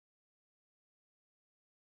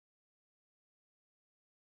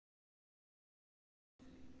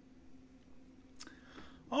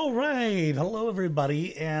All right, hello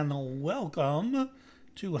everybody, and welcome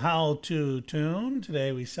to How to Toon.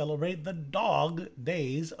 Today we celebrate the dog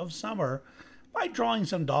days of summer by drawing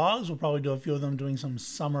some dogs. We'll probably do a few of them doing some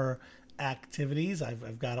summer activities.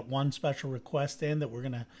 I've got one special request in that we're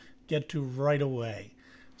going to get to right away.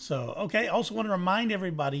 So, okay, also want to remind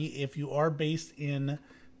everybody, if you are based in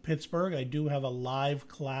Pittsburgh, I do have a live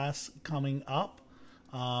class coming up.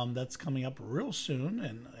 That's coming up real soon,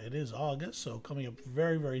 and it is August, so coming up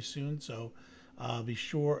very, very soon. So be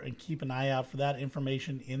sure and keep an eye out for that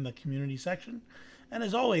information in the community section. And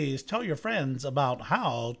as always, tell your friends about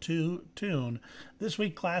How to Toon. This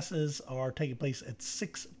week, classes are taking place at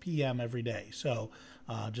 6 p.m. every day, so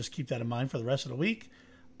just keep that in mind for the rest of the week.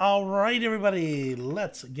 All right, everybody,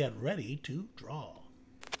 let's get ready to draw.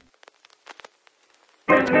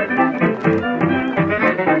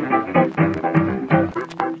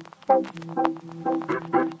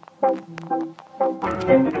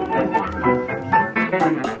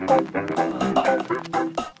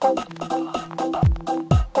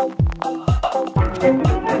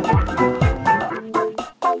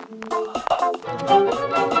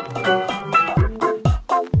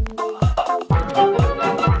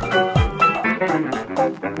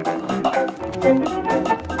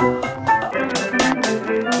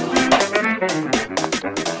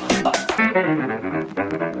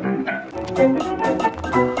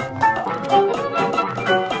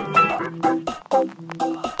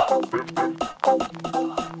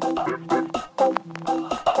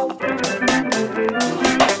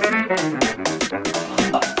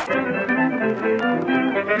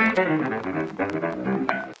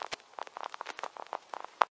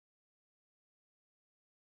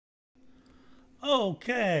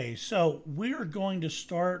 Okay, so we're going to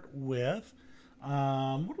start with,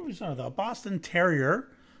 what do we start with? A Boston Terrier,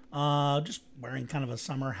 just wearing kind of a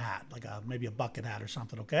summer hat, like maybe a bucket hat or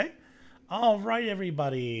something, okay? All right,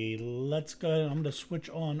 everybody, let's go ahead. I'm going to switch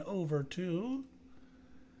on over to,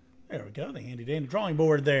 there we go, the handy dandy drawing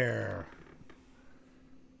board there.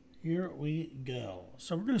 Here we go.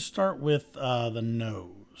 So we're going to start with the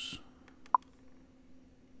nose.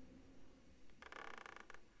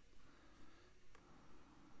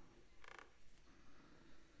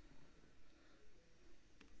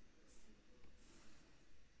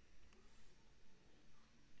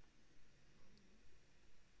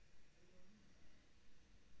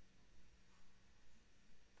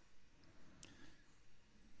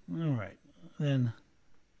 All right, then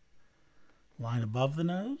line above the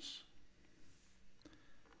nose,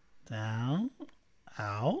 down,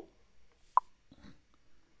 out,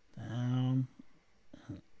 down,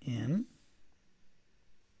 in.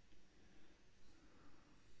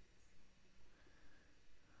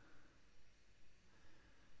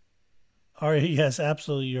 All right, yes,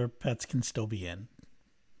 absolutely, your pets can still be in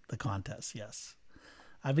the contest, yes.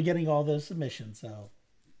 I've been getting all those submissions, so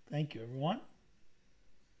thank you, everyone.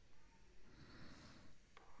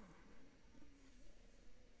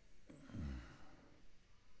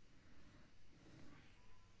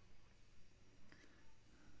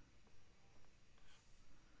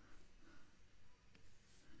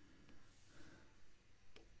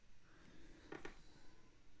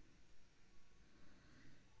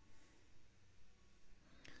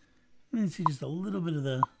 And then see just a little bit of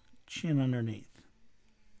the chin underneath.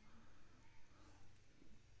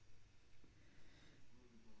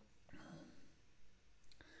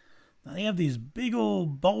 Now they have these big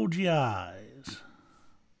old bulgy eyes.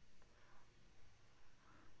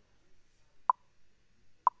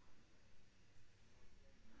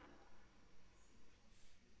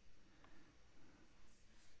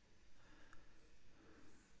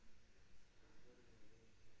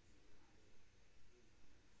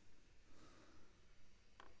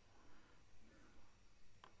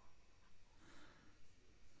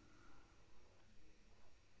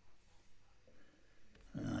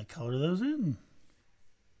 And I color those in.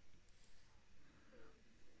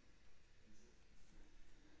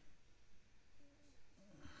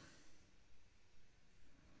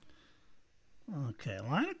 Okay,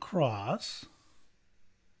 line across.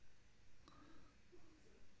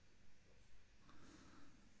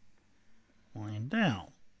 Line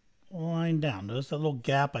down. Line down. Notice that little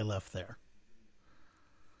gap I left there.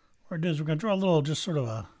 What we're going to do is we're going to draw a little, just sort of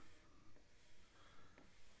a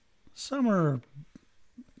summer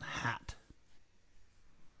hat.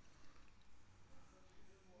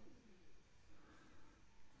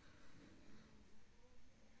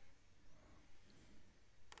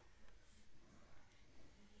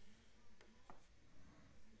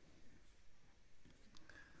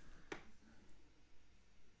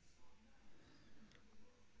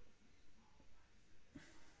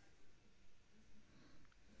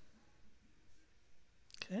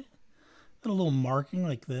 a little marking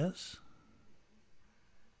like this.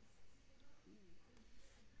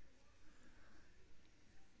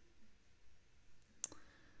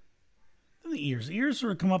 And the ears. The ears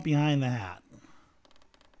sort of come up behind the hat.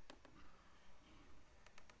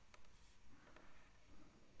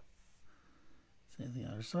 Same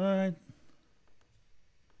the other side.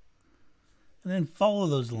 And then follow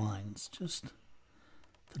those lines, just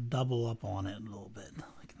to double up on it a little bit,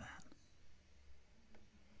 like that.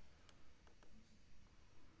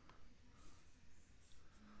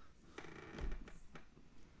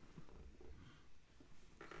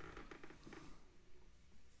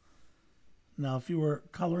 Now, if you were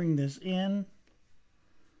coloring this in,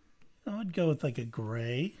 I'd go with like a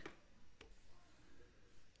gray.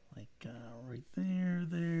 Like right there,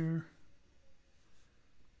 there.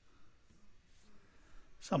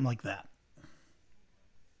 Something like that.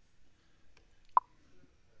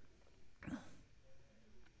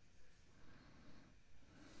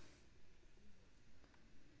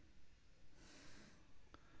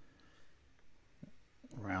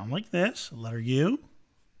 Round like this, letter U.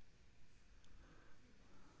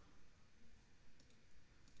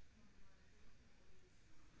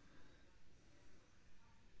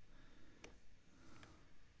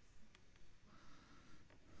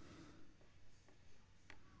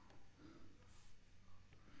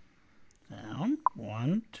 Down,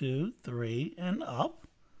 1, 2, 3, and up.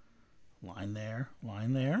 Line there,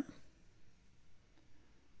 line there.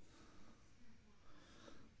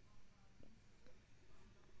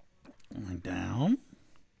 Line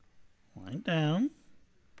down,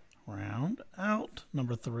 round out,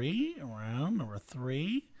 number 3, around, number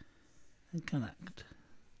 3, and connect.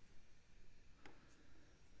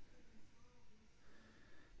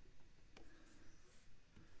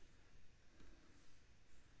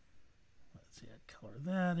 Let's see, I'd color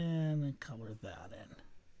that in and color that in.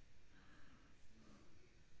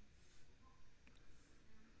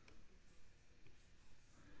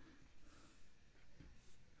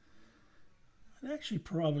 I'd actually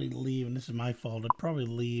probably leave, and this is my fault, I'd probably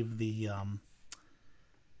leave the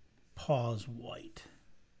paws white.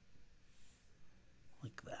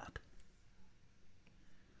 Like that.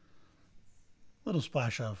 Little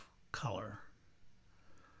splash of color.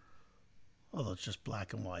 Although it's just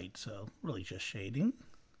black and white, so really just shading.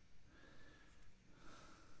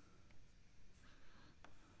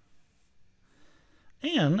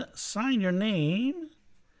 And sign your name.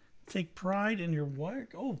 Take pride in your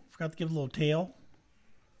work. Oh, forgot to give a little tail.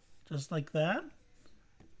 Just like that.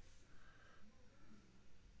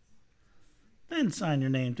 Then sign your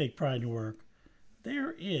name. Take pride in your work.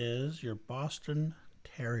 There is your Boston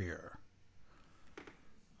Terrier.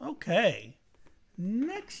 Okay.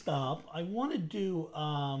 Next up, I want to do,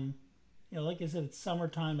 like I said, it's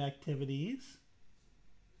summertime activities.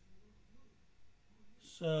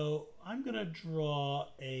 So I'm going to draw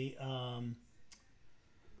a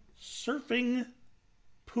surfing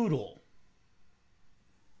poodle.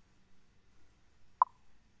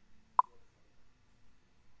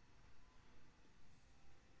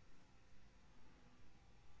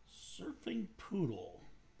 Surfing poodle.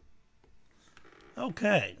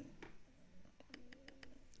 Okay.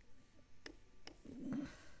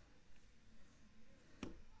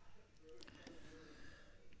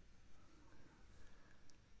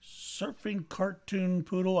 Surfing cartoon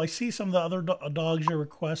poodle. I see some of the other dogs you're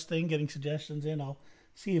requesting, getting suggestions in. I'll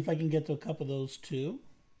see if I can get to a couple of those too.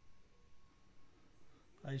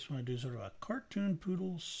 I just want to do sort of a cartoon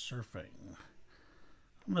poodle surfing.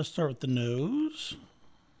 I'm going to start with the nose.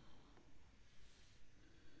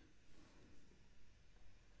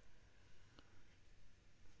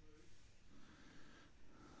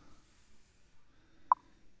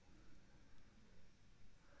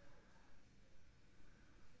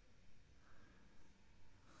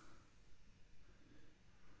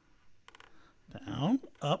 Down,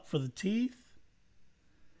 up for the teeth,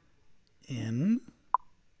 in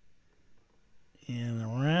and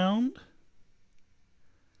around.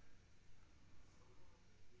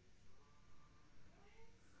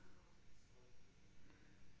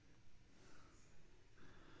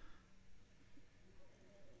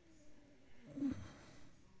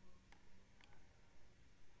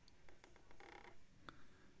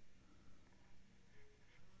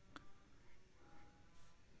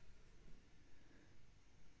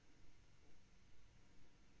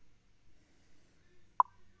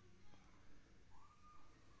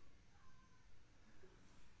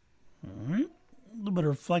 Alright, a little bit of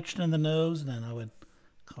reflection in the nose, and then I would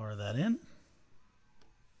color that in.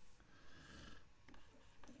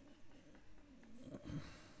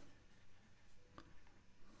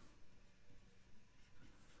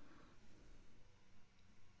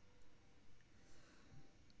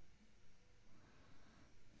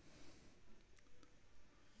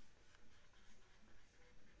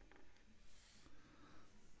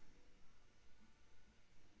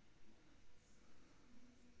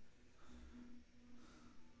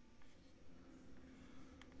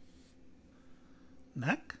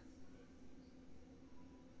 neck.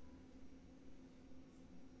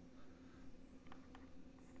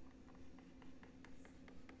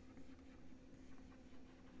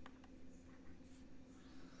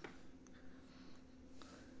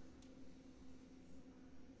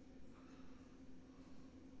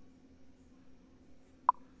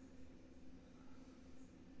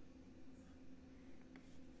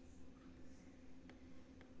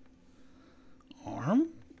 Arm,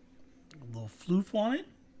 a little floof on it,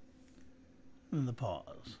 and the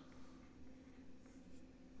paws.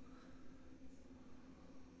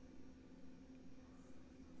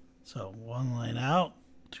 So one line out,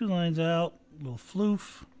 two lines out, a little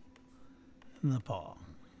floof, and the paw.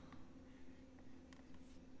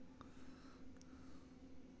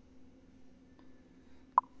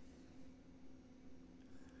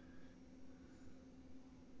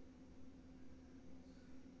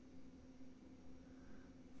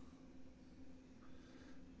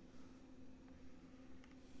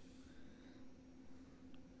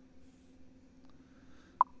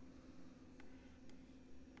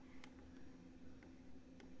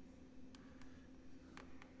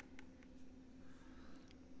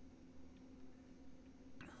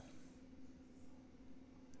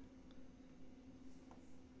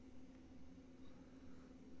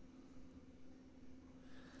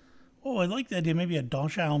 Oh, I like the idea. Maybe a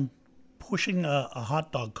dachshund pushing a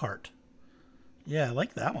hot dog cart. Yeah, I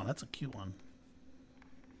like that one. That's a cute one.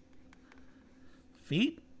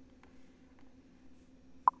 Feet.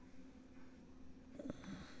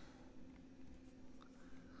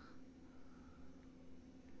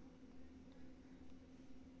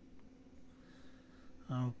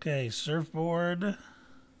 Okay, surfboard.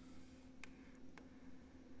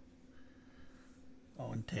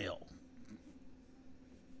 Oh, and tail.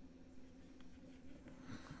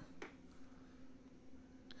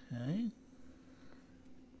 Okay.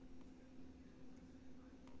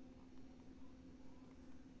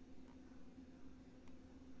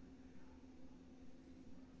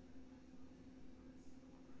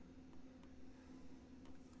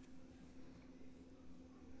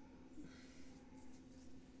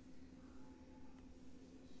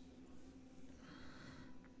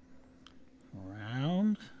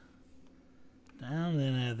 Around. Down,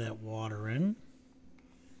 then add that water in.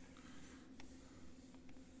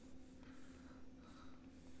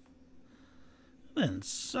 Then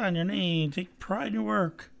sign your name, take pride in your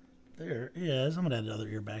work. There is, I'm going to add another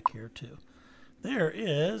ear back here too. There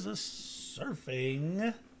is a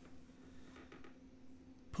surfing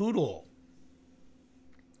poodle.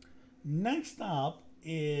 Next up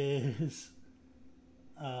is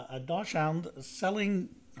a dachshund selling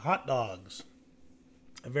hot dogs.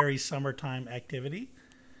 A very summertime activity.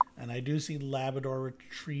 And I do see Labrador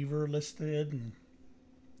Retriever listed and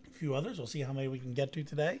a few others. We'll see how many we can get to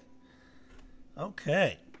today.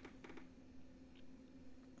 Okay.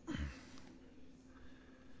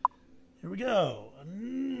 Here we go.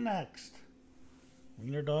 Next.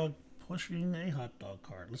 Wiener dog pushing a hot dog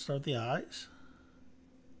cart. Let's start with the eyes.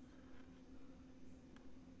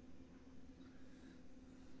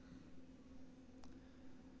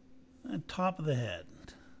 And top of the head.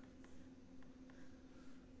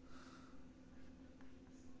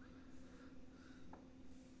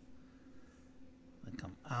 Then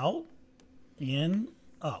come out, in,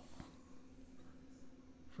 up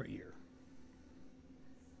for ear.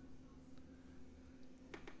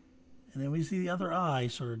 And then we see the other eye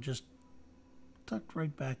sort of just tucked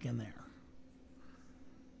right back in there.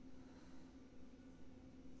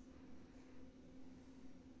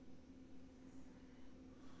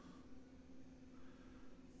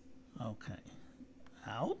 Okay.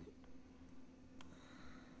 Out.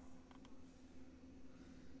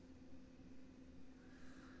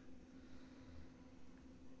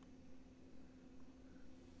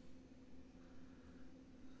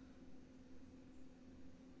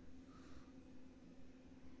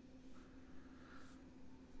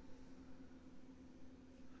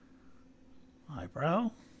 Eyebrow.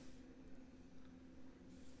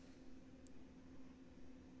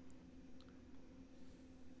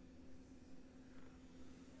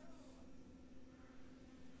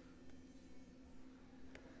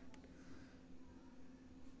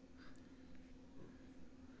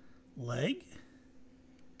 Leg,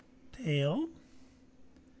 tail,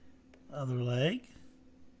 other leg,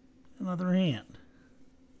 another hand.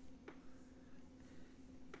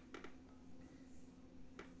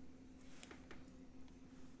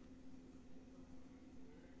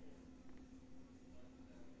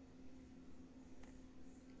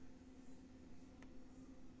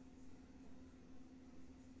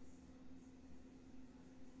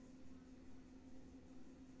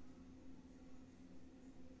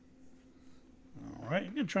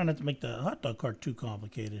 going to try not to make the hot dog cart too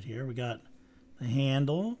complicated here. We got the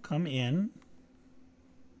handle come in.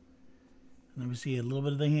 And then we see a little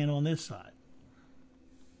bit of the handle on this side.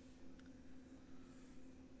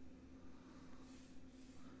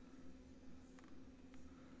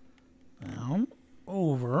 Down,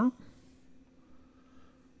 over,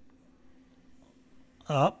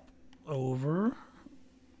 up, over,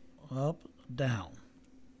 up, down.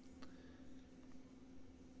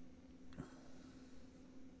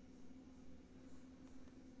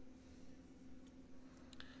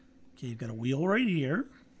 Okay, you've got a wheel right here.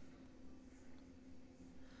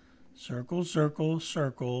 Circle, circle,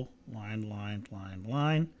 circle, line, line, line,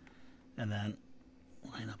 line, and then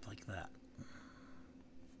line up like that.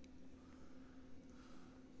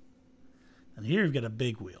 And here you've got a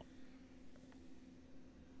big wheel.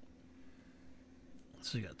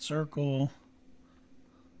 So you got circle,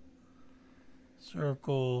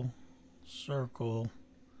 circle, circle,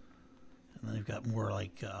 and then you've got more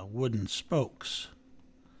like wooden spokes.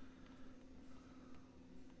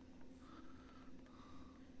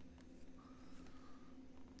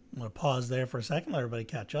 I'm going to pause there for a second, let everybody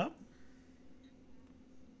catch up.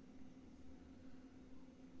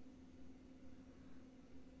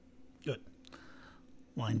 Good.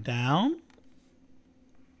 Line down.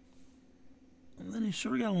 And then you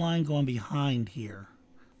sort of got a line going behind here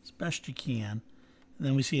as best you can. And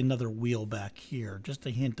then we see another wheel back here, just a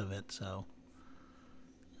hint of it, so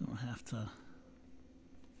you don't have to.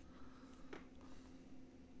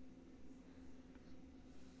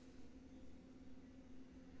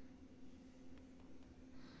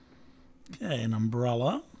 Okay, an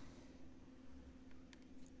umbrella.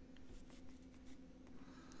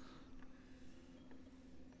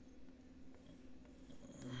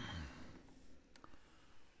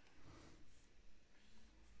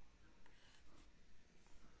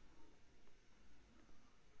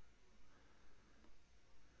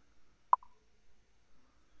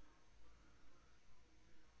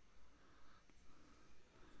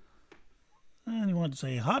 And you want to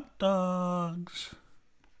say hot dogs.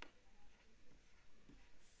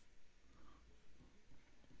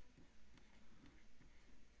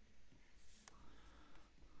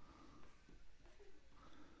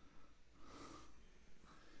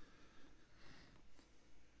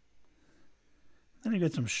 Then you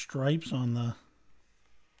get some stripes on the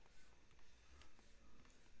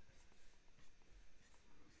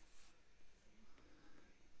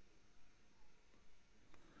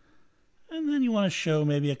and then you want to show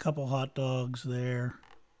maybe a couple hot dogs there.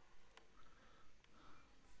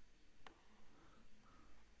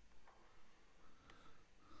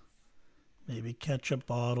 Maybe ketchup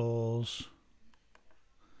bottles,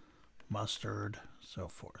 mustard, so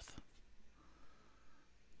forth.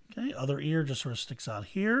 Okay, other ear just sort of sticks out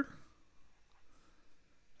here.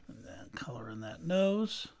 And then color in that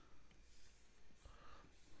nose.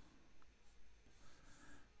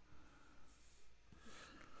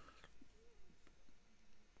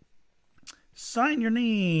 Sign your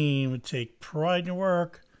name, take pride in your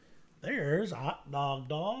work. There's a hot dog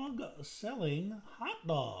dog selling hot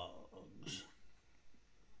dogs.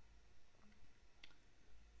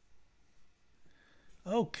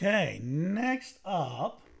 Okay, next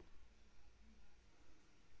up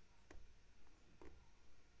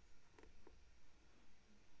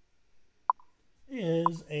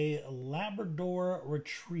is a Labrador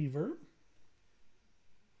Retriever.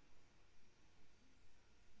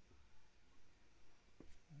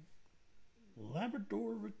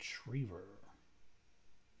 Labrador Retriever.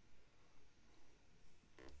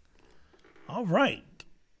 All right.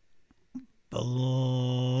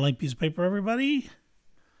 Blank piece of paper, everybody.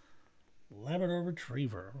 Labrador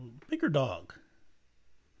Retriever. Bigger dog.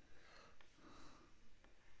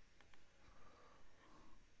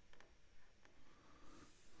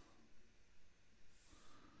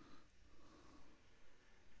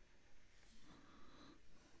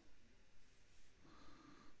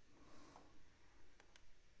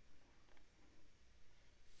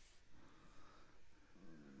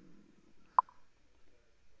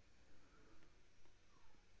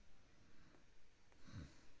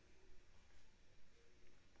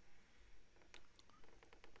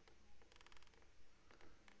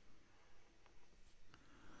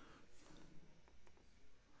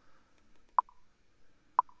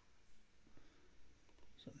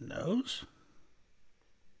 Nose.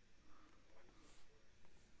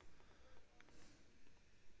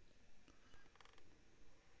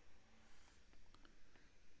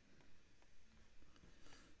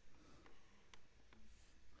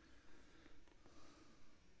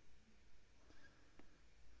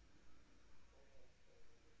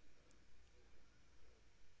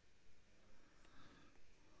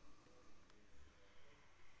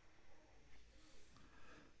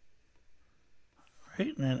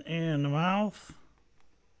 Right, and then in the mouth.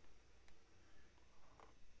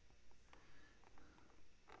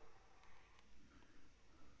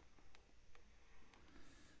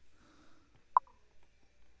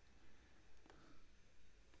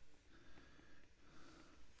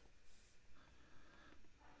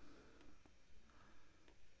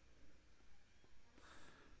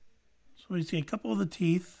 So we see a couple of the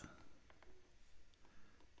teeth.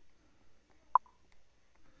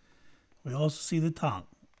 We also see the tongue.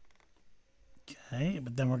 Okay,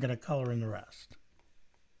 but then we're going to color in the rest.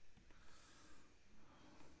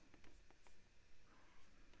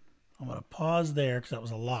 I'm going to pause there because that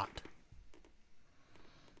was a lot.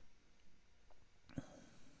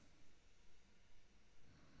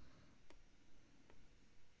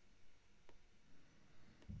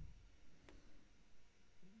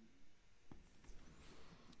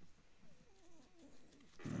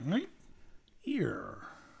 All right, ear.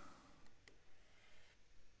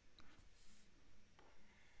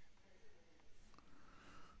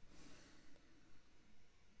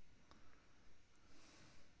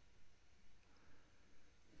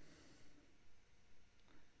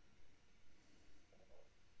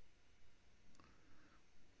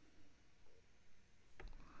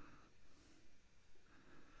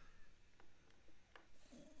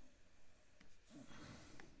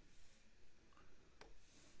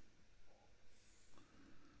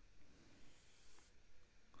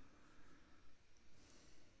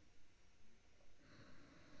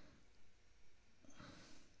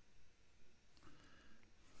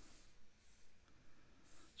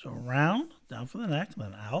 So around, down for the neck,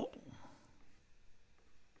 then out.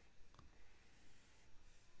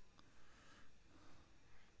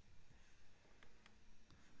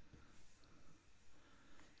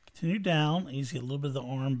 Continue down, and you see a little bit of the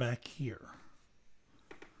arm back here.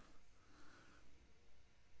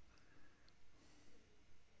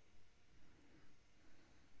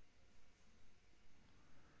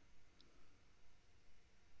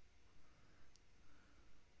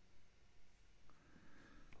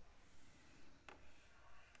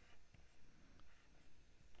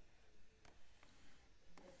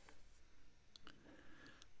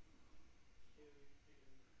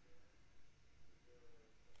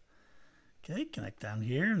 Okay, connect down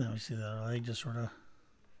here, and then we see the leg just sort of.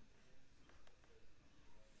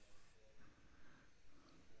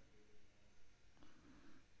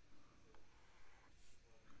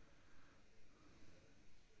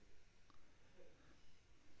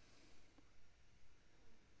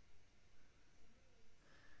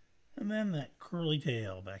 And then that curly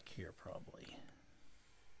tail back here, probably.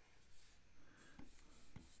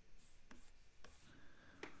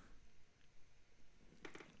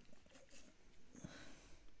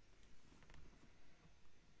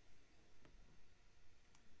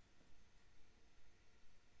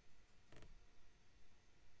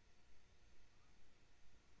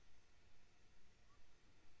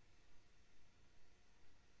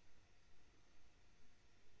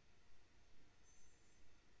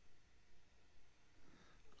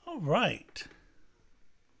 All right.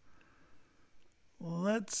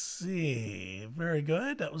 Let's see. Very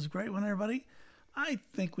good. That was a great one, everybody. I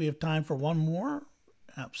think we have time for one more.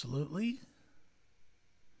 Absolutely.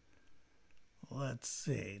 Let's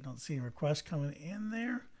see. Don't see any requests coming in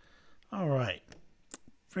there. All right.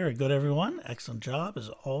 Very good, everyone. Excellent job, as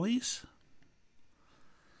always.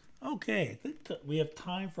 Okay, I think that we have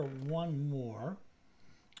time for one more.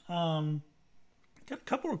 Got a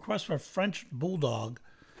couple requests for a French Bulldog.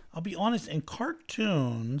 I'll be honest, in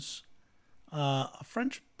cartoons, a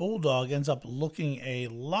French Bulldog ends up looking a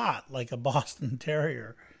lot like a Boston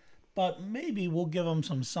Terrier. But maybe we'll give them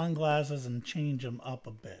some sunglasses and change them up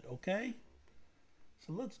a bit, okay?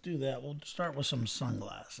 So let's do that. We'll start with some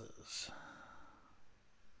sunglasses.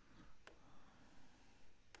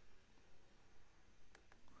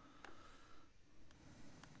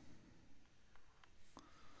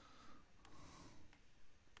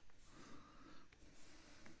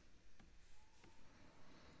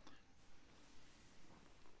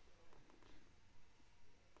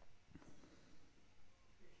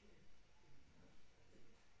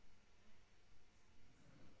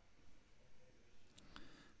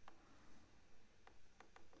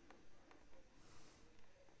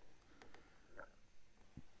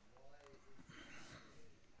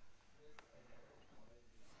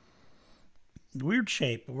 Weird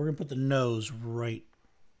shape, but we're going to put the nose right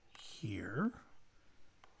here.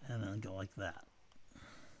 And then go like that.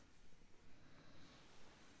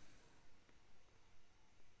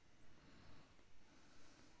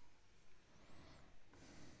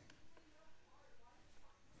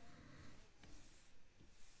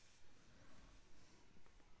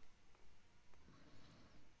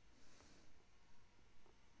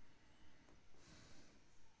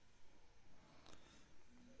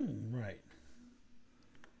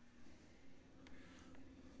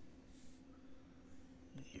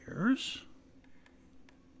 ears.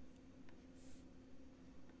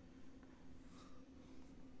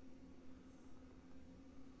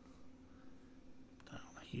 Down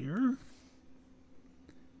here.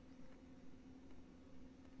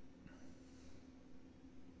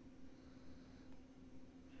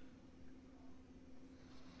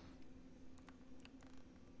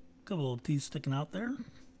 Couple little teeth sticking out there.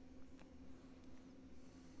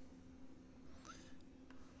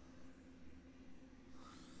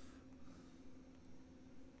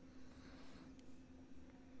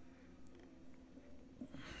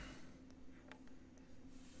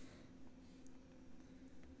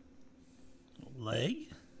 Leg.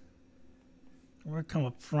 We're going to come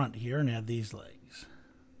up front here and add these legs.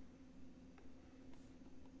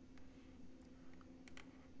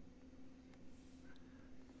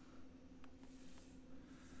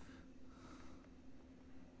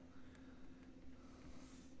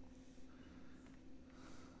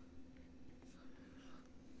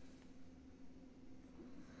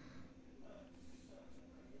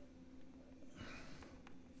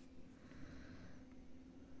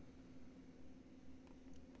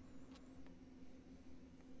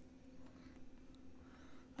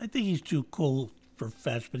 I think he's too cool for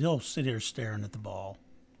fetch, but he'll sit here staring at the ball.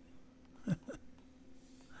 And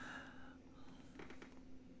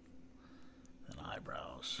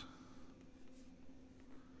eyebrows.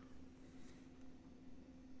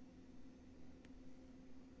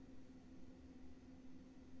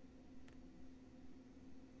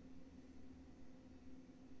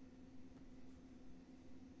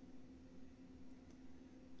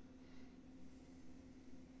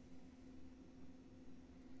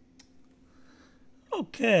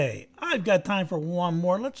 Okay, I've got time for one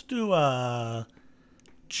more. Let's do a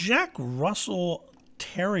Jack Russell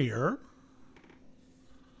Terrier.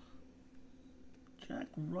 Jack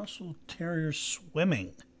Russell Terrier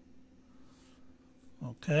swimming.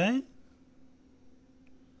 Okay.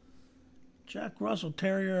 Jack Russell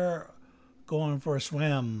Terrier going for a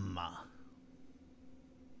swim.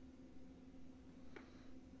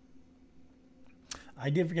 I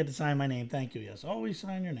did forget to sign my name. Thank you. Yes, always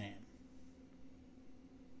sign your name.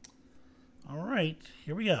 All right,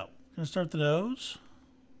 here we go. Gonna start the nose.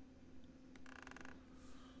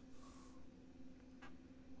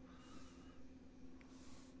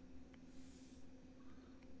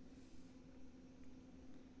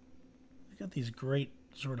 I got these great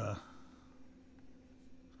sort of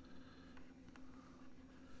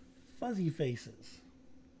fuzzy faces.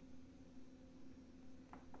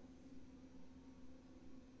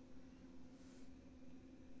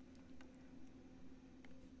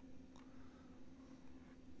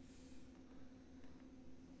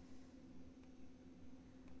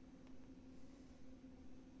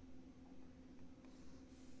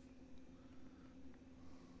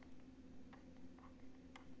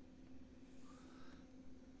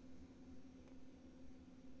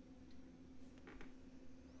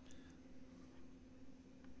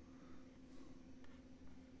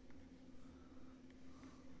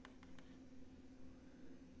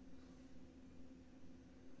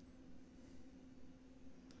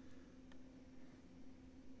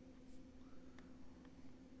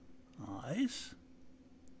 Eyes.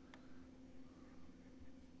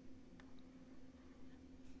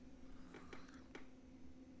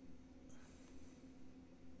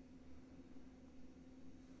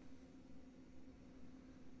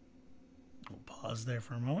 We'll pause there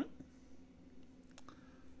for a moment.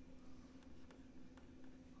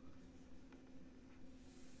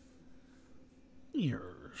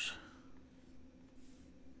 Ears.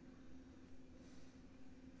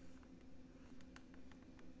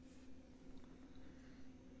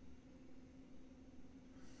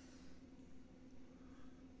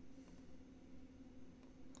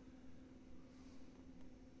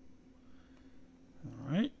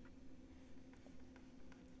 All right.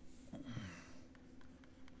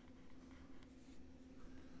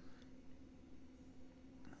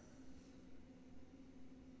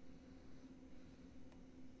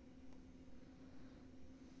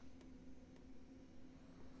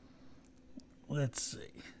 Let's see.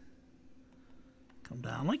 Come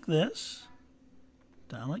down like this.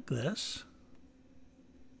 Down like this.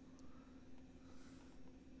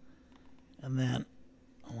 And then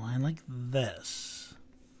a line like this.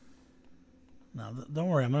 Now, don't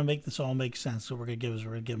worry, I'm going to make this all make sense. So we're going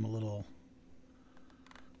to give him a little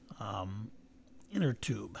inner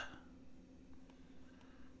tube.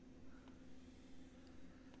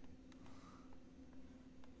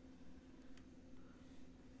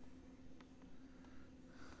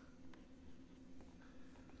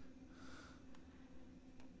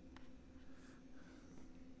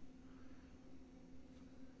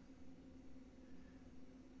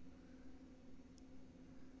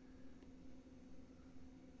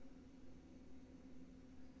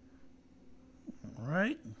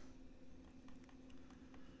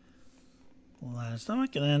 Line of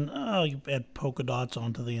stomach, and then you can add polka dots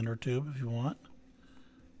onto the inner tube if you want.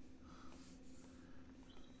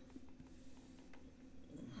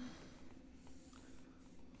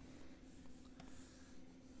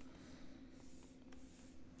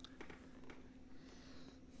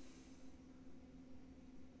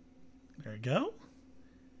 There we go.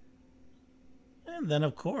 And then,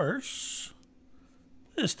 of course,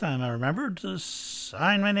 this time I remembered to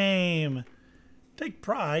sign my name. Take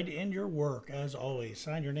pride in your work, as always.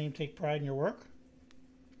 Sign your name, take pride in your work.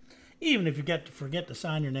 Even if you forget to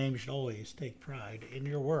sign your name, you should always take pride in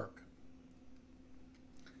your work.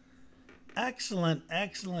 Excellent,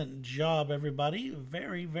 excellent job, everybody.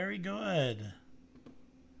 Very, very good.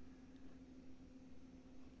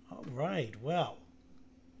 All right, well,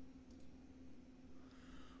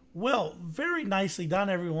 very nicely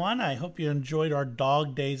done, everyone. I hope you enjoyed our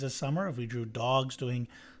dog days of summer. If we drew dogs doing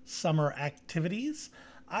summer activities,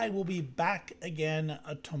 I will be back again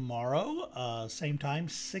tomorrow, same time,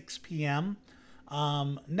 6 p.m.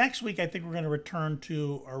 Next week, I think we're going to return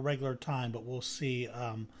to our regular time, but we'll see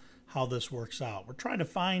how this works out. We're trying to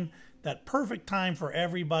find that perfect time for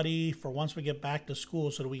everybody for once we get back to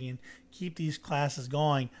school so that we can keep these classes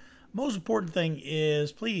going. Most important thing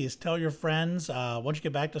is, please tell your friends, once you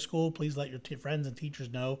get back to school, please let your friends and teachers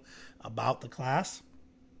know about the class.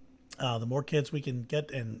 The more kids we can get,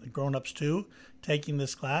 and grown-ups too, taking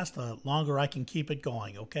this class, the longer I can keep it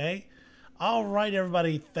going, okay? All right,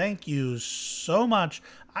 everybody, thank you so much.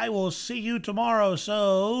 I will see you tomorrow,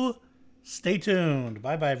 so stay tuned.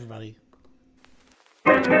 Bye-bye, everybody.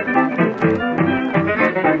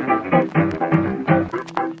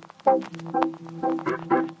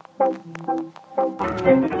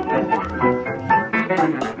 Thank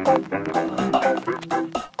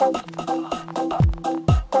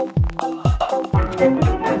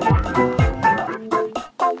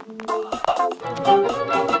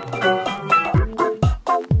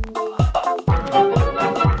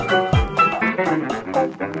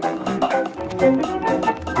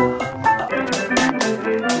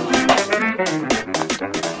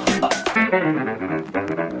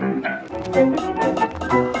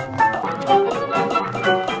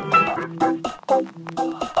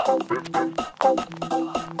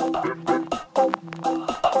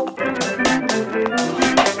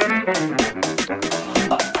you.